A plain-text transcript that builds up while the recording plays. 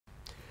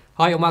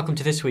Hi and welcome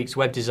to this week's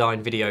web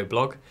design video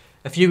blog.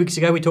 A few weeks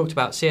ago we talked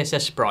about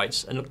CSS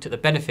sprites and looked at the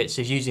benefits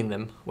of using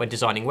them when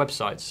designing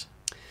websites.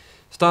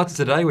 Starting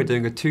today, we're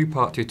doing a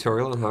two-part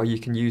tutorial on how you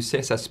can use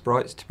CSS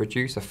sprites to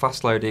produce a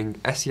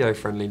fast-loading,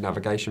 SEO-friendly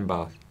navigation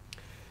bar.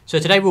 So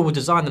today we will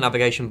design the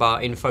navigation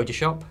bar in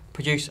Photoshop,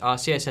 produce our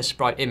CSS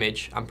Sprite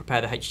image and prepare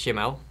the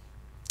HTML.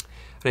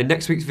 And in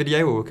next week's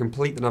video, we will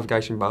complete the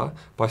navigation bar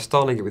by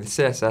styling it with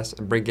CSS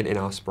and bringing in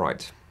our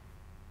sprite.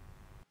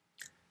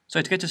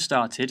 So to get us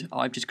started,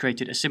 I've just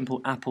created a simple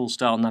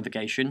Apple-style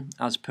navigation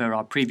as per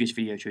our previous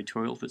video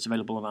tutorial that's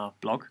available on our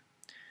blog.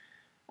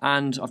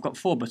 And I've got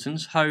 4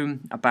 buttons: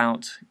 Home,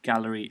 About,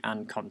 Gallery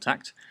and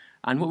Contact.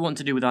 And what we want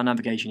to do with our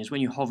navigation is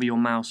when you hover your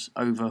mouse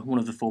over one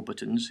of the 4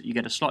 buttons, you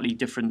get a slightly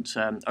different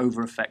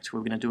over effect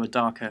where we're going to do a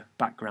darker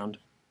background.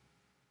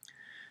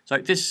 So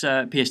this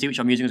PSD, which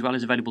I'm using as well,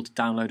 is available to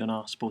download on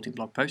our supporting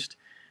blog post.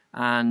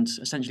 And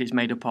essentially it's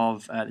made up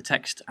of the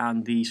text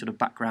and the sort of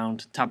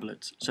background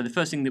tablet. So the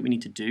first thing that we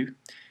need to do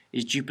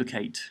is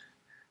duplicate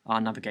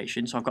our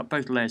navigation. So I've got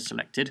both layers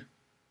selected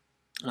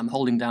and I'm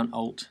holding down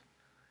Alt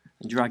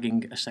and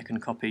dragging a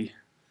second copy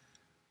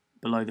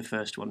below the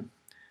first one.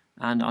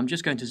 And I'm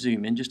just going to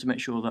zoom in just to make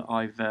sure that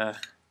I've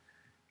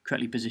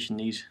correctly positioned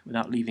these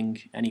without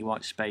leaving any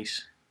white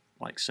space,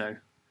 like so.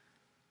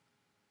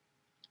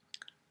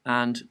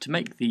 And to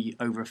make the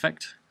over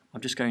effect,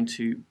 I'm just going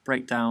to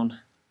break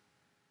down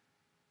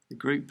the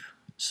group,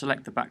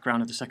 select the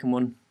background of the second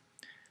one,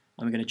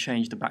 and we're going to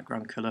change the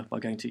background color by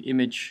going to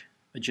Image,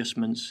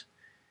 Adjustments,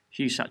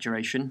 Hue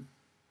Saturation.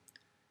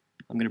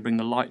 I'm going to bring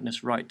the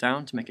lightness right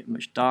down to make it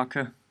much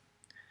darker,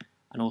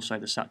 and also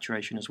the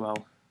saturation as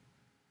well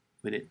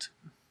with it.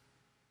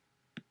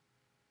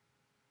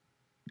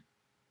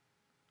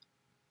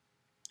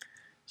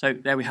 So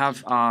there we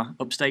have our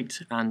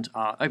upstate and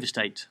our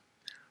overstate.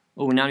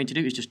 All we now need to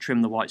do is just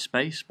trim the white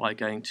space by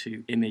going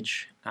to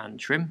Image and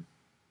Trim.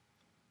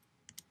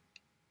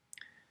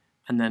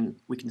 And then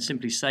we can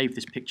simply save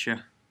this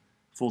picture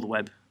for the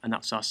web, and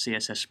that's our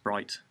CSS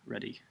Sprite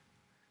ready.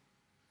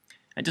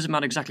 It doesn't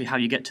matter exactly how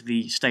you get to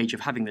the stage of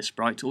having this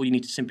sprite. All you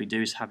need to simply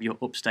do is have your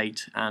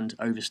upstate and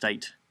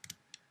overstate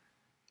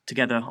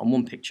together on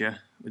one picture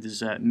with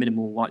as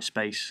minimal white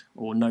space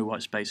or no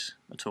white space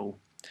at all.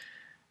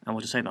 And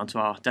we'll just save that onto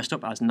our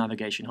desktop as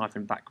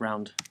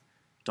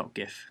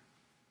navigation-background.gif.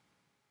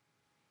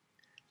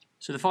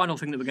 So the final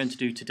thing that we're going to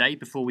do today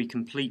before we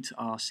complete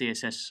our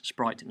CSS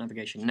Sprite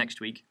navigation next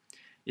week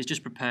is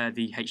just prepare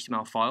the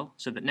HTML file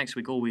so that next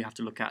week all we have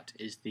to look at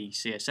is the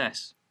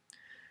CSS.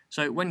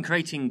 So when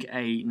creating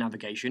a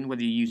navigation,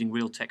 whether you're using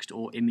real text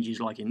or images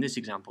like in this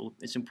example,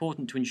 it's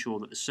important to ensure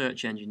that the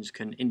search engines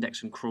can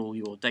index and crawl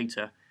your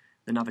data,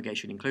 the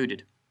navigation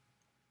included.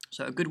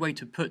 So a good way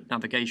to put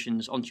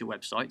navigations onto your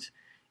website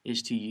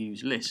is to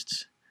use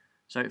lists.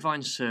 So if I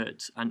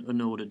insert an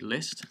unordered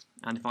list,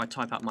 and if I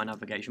type out my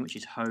navigation, which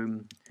is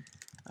Home,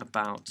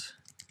 About,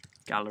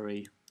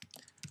 Gallery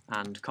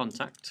and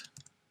Contact,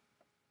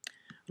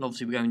 and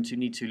obviously we're going to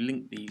need to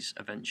link these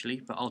eventually,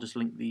 but I'll just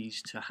link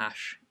these to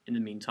hash in the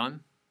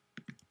meantime.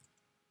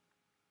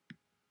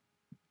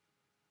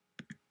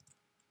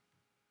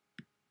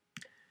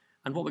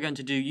 And what we're going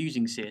to do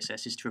using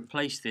CSS is to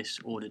replace this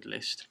ordered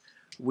list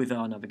with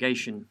our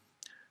navigation.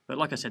 But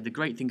like I said, the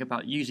great thing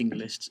about using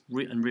lists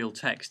and real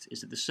text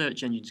is that the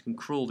search engines can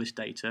crawl this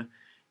data,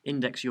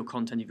 index your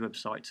content of your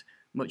website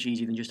much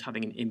easier than just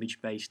having an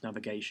image-based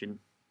navigation.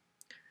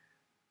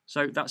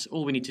 So that's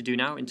all we need to do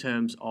now in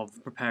terms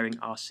of preparing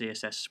our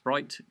CSS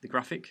Sprite, the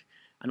graphic,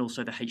 and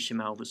also the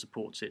HTML that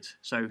supports it.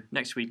 So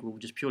next week we'll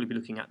just purely be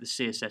looking at the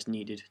CSS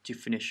needed to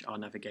finish our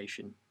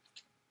navigation.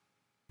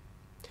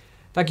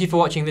 Thank you for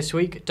watching this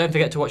week. Don't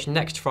forget to watch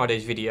next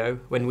Friday's video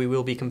when we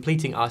will be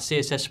completing our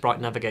CSS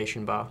Sprite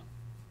navigation bar.